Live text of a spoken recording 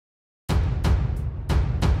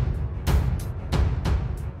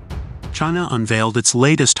China unveiled its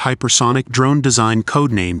latest hypersonic drone design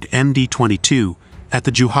codenamed MD-22 at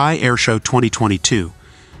the Zhuhai Airshow 2022.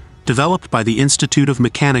 Developed by the Institute of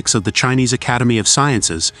Mechanics of the Chinese Academy of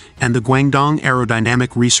Sciences and the Guangdong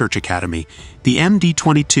Aerodynamic Research Academy, the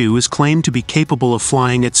MD-22 is claimed to be capable of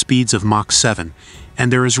flying at speeds of Mach 7,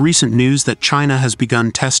 and there is recent news that China has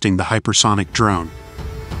begun testing the hypersonic drone.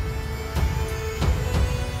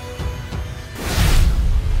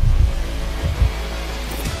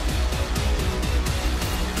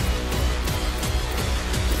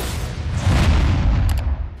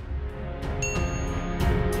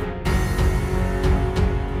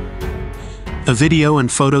 A video and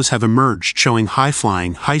photos have emerged showing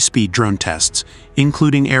high-flying, high-speed drone tests,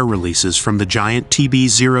 including air releases from the giant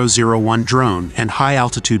TB-001 drone and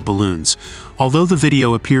high-altitude balloons. Although the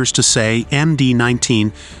video appears to say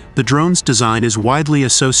MD-19, the drone's design is widely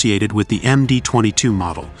associated with the MD-22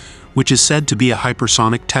 model, which is said to be a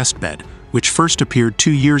hypersonic testbed, which first appeared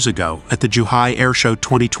 2 years ago at the Zhuhai Airshow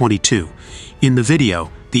 2022. In the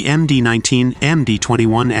video, the MD-19,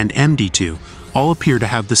 MD-21 and MD-2 all appear to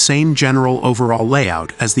have the same general overall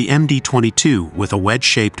layout as the MD-22, with a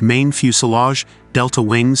wedge-shaped main fuselage, delta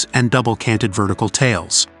wings, and double-canted vertical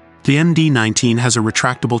tails. The MD-19 has a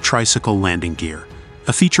retractable tricycle landing gear,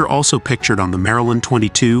 a feature also pictured on the Maryland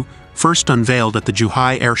 22, first unveiled at the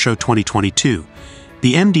Zhuhai Airshow 2022.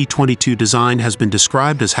 The MD-22 design has been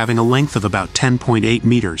described as having a length of about 10.8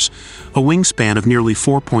 meters, a wingspan of nearly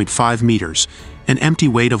 4.5 meters, an empty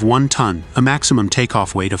weight of 1 ton, a maximum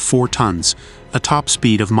takeoff weight of 4 tons, a top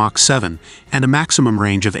speed of Mach 7, and a maximum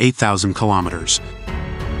range of 8,000 kilometers.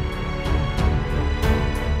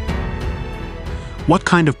 What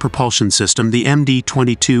kind of propulsion system the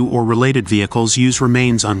MD-22 or related vehicles use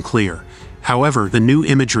remains unclear. However, the new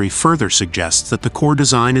imagery further suggests that the core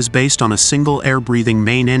design is based on a single air-breathing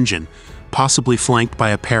main engine, possibly flanked by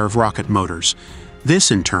a pair of rocket motors. This,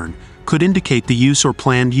 in turn, could indicate the use or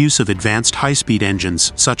planned use of advanced high-speed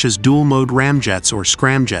engines such as dual-mode ramjets or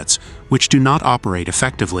scramjets, which do not operate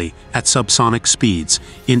effectively at subsonic speeds.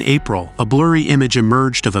 In April, a blurry image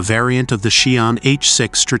emerged of a variant of the Xi'an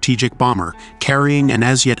H-6 strategic bomber carrying an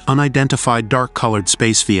as yet unidentified dark-colored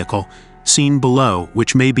space vehicle, seen below,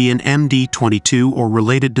 which may be an MD-22 or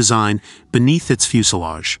related design beneath its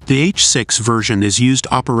fuselage. The H-6 version is used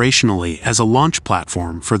operationally as a launch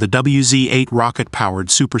platform for the WZ-8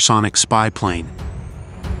 rocket-powered supersonic spy plane.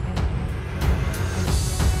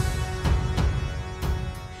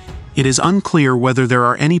 It is unclear whether there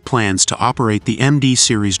are any plans to operate the MD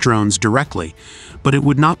series drones directly, but it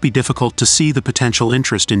would not be difficult to see the potential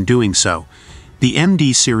interest in doing so. The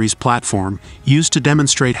MD series platform, used to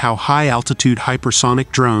demonstrate how high-altitude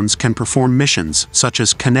hypersonic drones can perform missions such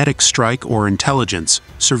as kinetic strike or intelligence,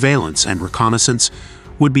 surveillance, and reconnaissance,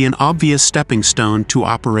 would be an obvious stepping stone to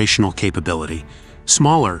operational capability.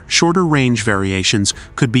 Smaller, shorter-range variations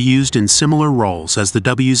could be used in similar roles as the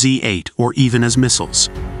WZ-8 or even as missiles.